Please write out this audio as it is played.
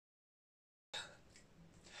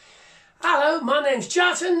my name's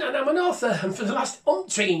Charlton and I'm an author, and for the last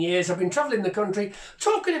umpteen years I've been travelling the country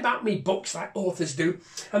talking about me books like authors do,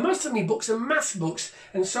 and most of me books are maths books,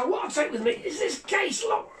 and so what I take with me is this case.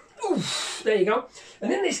 Look, oof, there you go.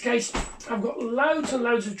 And in this case I've got loads and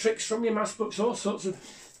loads of tricks from your maths books, all sorts of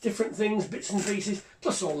different things, bits and pieces,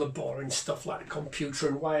 plus all the boring stuff like the computer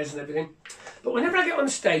and wires and everything. But whenever I get on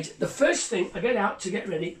stage, the first thing I get out to get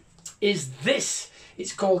ready is this.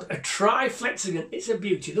 It's called a Flexagon. It's a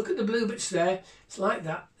beauty. Look at the blue bits there. It's like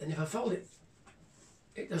that. And if I fold it,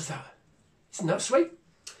 it does that. Isn't that sweet?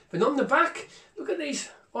 But on the back, look at these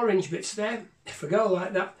orange bits there. If I go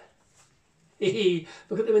like that,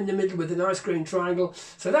 look at them in the middle with the nice green triangle.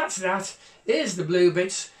 So that's that. Here's the blue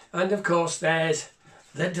bits. And of course, there's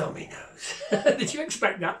the dominoes. Did you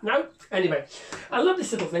expect that? No? Anyway, I love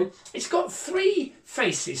this little thing. It's got three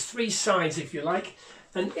faces, three sides if you like.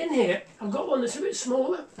 And in here, I've got one that's a bit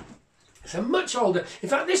smaller. It's a much older. In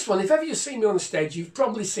fact, this one, if ever you've seen me on stage, you've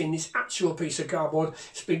probably seen this actual piece of cardboard.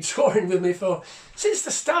 It's been touring with me since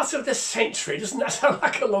the start of the century. Doesn't that sound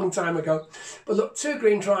like a long time ago? But look, 2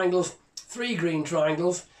 green triangles, 3 green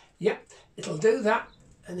triangles. Yep, it'll do that,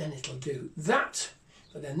 and then it'll do that.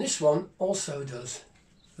 But then this one also does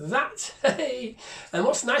that. Hey! And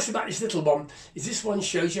what's nice about this little one is this one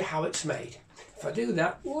shows you how it's made. If I do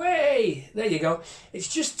that, way, there you go.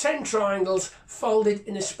 It's just 10 triangles folded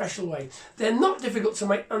in a special way. They're not difficult to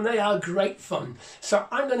make and they are great fun. So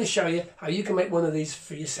I'm going to show you how you can make one of these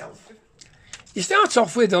for yourself. You start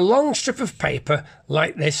off with a long strip of paper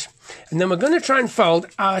like this, and then we're going to try and fold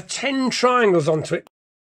our 10 triangles onto it.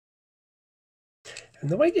 And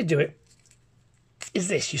the way to do it is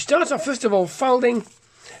this. You start off first of all folding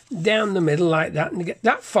down the middle like that, and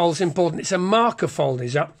that fold's important. It's a marker fold,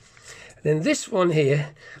 is that? Then this one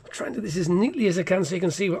here, I'll try and do this as neatly as I can so you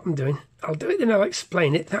can see what I'm doing. I'll do it, then I'll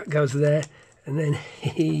explain it. That goes there, and then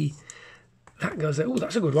that goes there. Oh,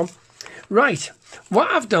 that's a good one. Right,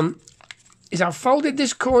 what I've done is I've folded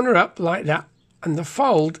this corner up like that, and the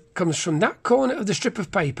fold comes from that corner of the strip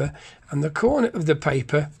of paper, and the corner of the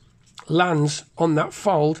paper lands on that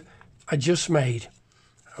fold I just made.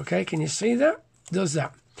 Okay, can you see that? Does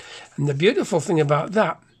that. And the beautiful thing about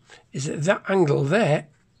that is that that angle there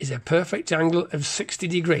is a perfect angle of 60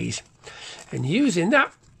 degrees. And using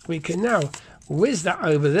that, we can now whiz that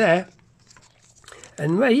over there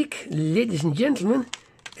and make, ladies and gentlemen,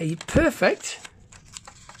 a perfect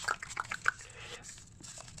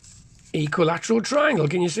equilateral triangle.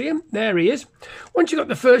 Can you see him? There he is. Once you've got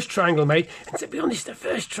the first triangle made, and to be honest, the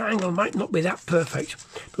first triangle might not be that perfect,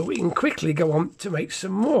 but we can quickly go on to make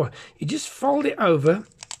some more. You just fold it over,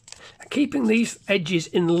 keeping these edges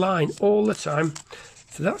in line all the time.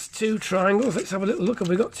 So that's 2 triangles. Let's have a little look. Have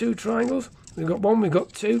we got 2 triangles? We've got 1, we've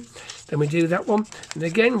got 2. Then we do that one. And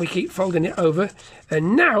again, we keep folding it over.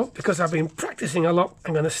 And now, because I've been practicing a lot,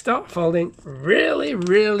 I'm going to start folding really,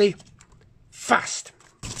 really fast.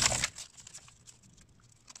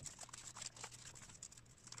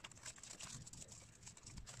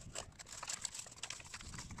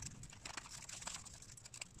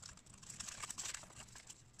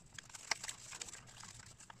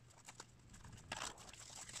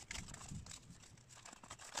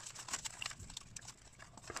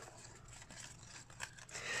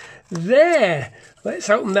 There, let's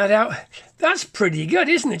open that out. That's pretty good,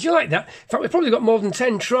 isn't it? Do you like that? In fact, we've probably got more than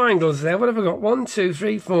 10 triangles there. What have I got? 1, 2,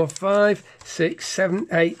 3, 4, 5, 6, 7,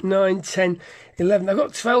 8, 9, 10, 11. I've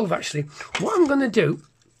got 12 actually. What I'm going to do,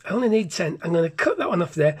 I only need 10. I'm going to cut that one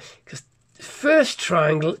off there because the first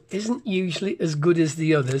triangle isn't usually as good as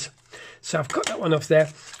the others. So I've cut that one off there.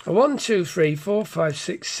 1, 2, 3, 4, 5,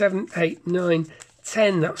 6, 7, 8, 9,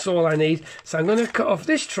 10. That's all I need. So I'm going to cut off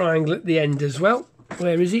this triangle at the end as well.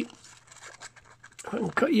 Where is he? I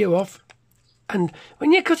can cut you off, and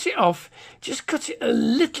when you cut it off, just cut it a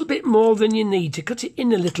little bit more than you need to. Cut it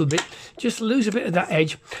in a little bit, just lose a bit of that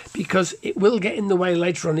edge because it will get in the way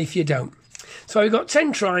later on if you don't. So we've got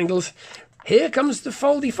 10 triangles. Here comes the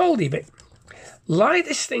foldy bit. Lie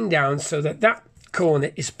this thing down so that that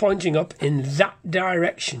corner is pointing up in that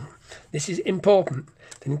direction. This is important.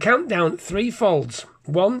 Then count down 3 folds.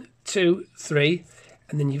 1, 2, 3,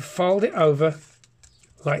 and then you fold it over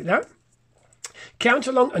like that. Count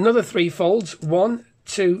along another 3 folds. 1,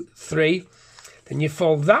 2, 3. Then you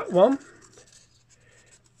fold that one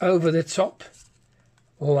over the top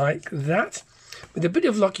like that. With a bit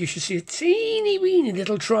of luck, you should see a teeny weeny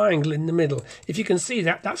little triangle in the middle. If you can see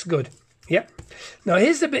that, that's good. Yep. Now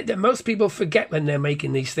here's the bit that most people forget when they're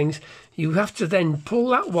making these things. You have to then pull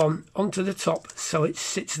that one onto the top so it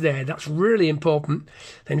sits there. That's really important.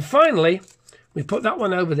 Then finally, we put that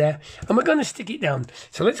one over there and we're going to stick it down.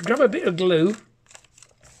 So let's grab a bit of glue.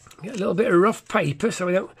 Get a little bit of rough paper so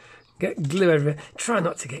we don't get glue everywhere. Try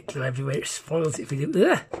not to get glue everywhere, it spoils it if you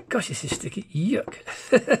do. Ugh, gosh, this is sticky. Yuck.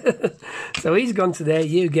 So he's gone to there,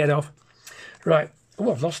 you get off. Right.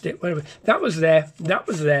 Oh, I've lost it. Where are we? That was there. That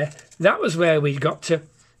was there. That was where we got to.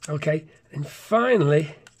 Okay. And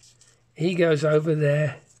finally, he goes over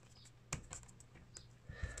there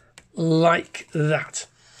like that.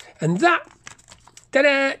 And that,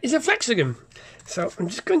 ta-da, is a Flexagon. So I'm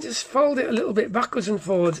just going to fold it a little bit backwards and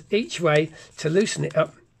forwards each way to loosen it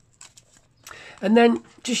up. And then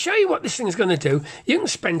to show you what this thing is going to do, you can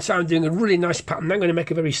spend time doing a really nice pattern. I'm going to make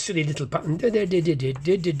a very silly little pattern.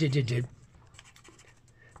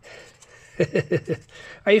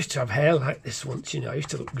 I used to have hair like this once, you know, I used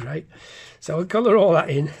to look great. So I'll colour all that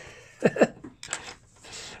in.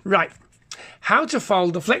 Right, how to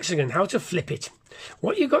fold the Flexagon, how to flip it.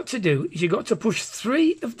 What you've got to do is you've got to push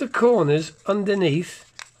 3 of the corners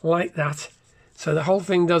underneath like that. So the whole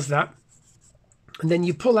thing does that. And then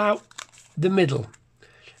you pull out the middle.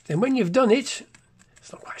 Then when you've done it,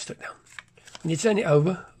 it's not quite stuck down. When you turn it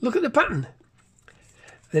over, look at the pattern.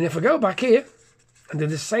 Then if I go back here and do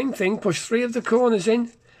the same thing, push 3 of the corners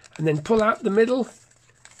in and then pull out the middle,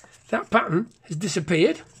 that pattern has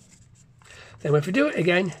disappeared. Then if we do it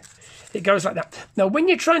again, it goes like that. Now when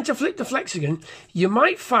you're trying to flip the Flexagon, you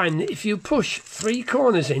might find that if you push 3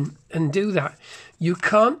 corners in and do that, you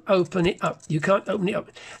can't open it up. You can't open it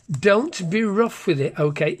up. Don't be rough with it,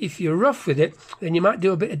 okay? If you're rough with it, then you might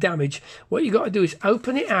do a bit of damage. What you got to do is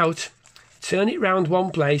open it out, turn it round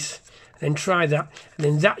one place, then try that, and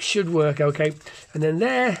then that should work, okay? And then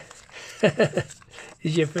there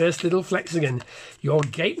is your first little Flexagon, your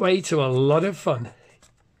gateway to a lot of fun.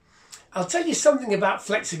 I'll tell you something about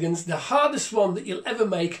Flexagons. The hardest one that you'll ever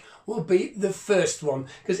make will be the first one,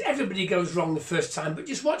 because everybody goes wrong the first time, but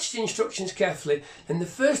just watch the instructions carefully, and the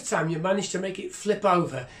first time you manage to make it flip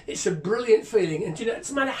over, it's a brilliant feeling. And you know, it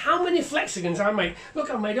doesn't matter how many Flexagons I make.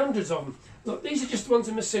 Look, I've made hundreds of them. Look, these are just ones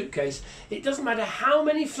in my suitcase. It doesn't matter how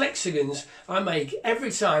many Flexagons I make,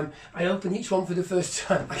 every time I open each one for the first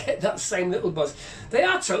time, I get that same little buzz. They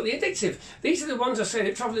are totally addictive. These are the ones I say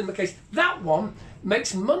that travel in my case. That one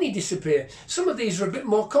makes money disappear. Some of these are a bit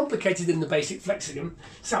more complicated than the basic Flexagon.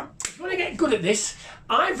 So, if you want to get good at this,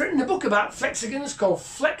 I've written a book about Flexagons called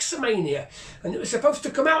Flexamania, and it was supposed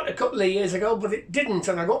to come out a couple of years ago, but it didn't,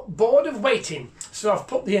 and I got bored of waiting. So I've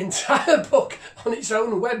put the entire book on its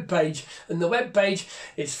own webpage, and the webpage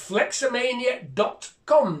is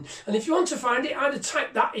flexamania.com. And if you want to find it, either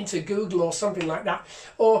type that into Google or something like that,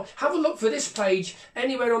 or have a look for this page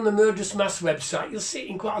anywhere on the Murderous Mass website. You'll see it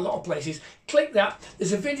in quite a lot of places. Click that.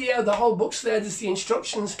 There's a video, the whole book's there, there's the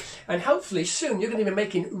instructions, and hopefully soon you're going to be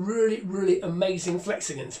making really, really amazing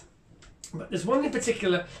Flexagons. But there's one in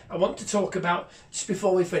particular I want to talk about just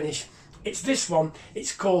before we finish. It's this one.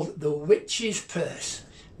 It's called the Witch's Purse.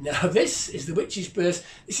 Now this is the Witch's Purse.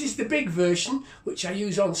 This is the big version, which I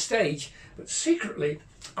use on stage, but secretly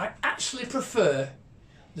I actually prefer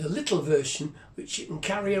the little version, which you can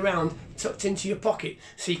carry around tucked into your pocket,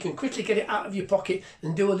 so you can quickly get it out of your pocket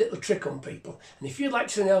and do a little trick on people. And if you'd like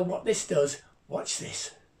to know what this does, watch this.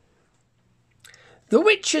 The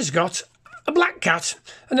witch has got a black cat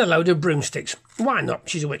and a load of broomsticks. Why not?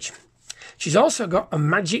 She's a witch. She's also got a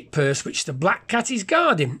magic purse which the black cat is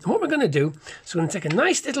guarding. And what we're going to do is we're going to take a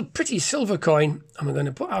nice little pretty silver coin, and we're going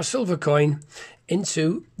to put our silver coin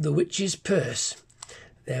into the witch's purse.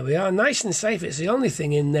 There we are, nice and safe. It's the only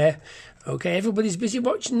thing in there. Okay, everybody's busy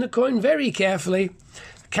watching the coin very carefully.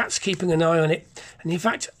 The cat's keeping an eye on it. And in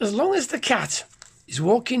fact, as long as the cat is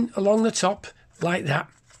walking along the top like that,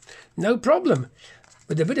 no problem.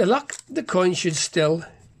 With a bit of luck, the coin should still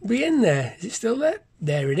be in there. Is it still there?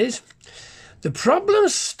 There it is. The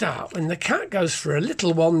problems start when the cat goes for a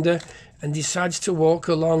little wander and decides to walk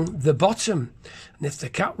along the bottom. And if the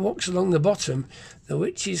cat walks along the bottom, the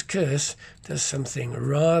witch's curse does something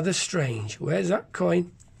rather strange. Where's that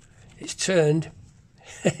coin? It's turned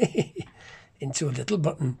into a little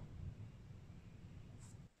button.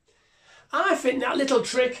 I think that little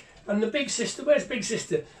trick, and the big sister, where's big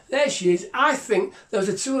sister? There she is. I think those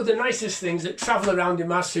are two of the nicest things that travel around in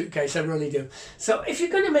my suitcase. I really do. So if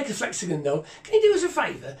you're going to make a Flexagon though, can you do us a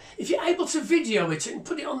favour? If you're able to video it and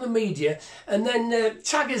put it on the media and then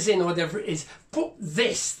tag us in or whatever it is, put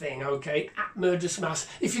this thing, okay, at Murderous Mass.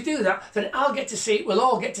 If you do that, then I'll get to see it, we'll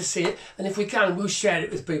all get to see it, and if we can, we'll share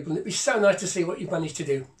it with people. And it'd be so nice to see what you've managed to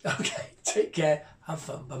do. Okay, take care, have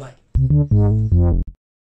fun, bye-bye.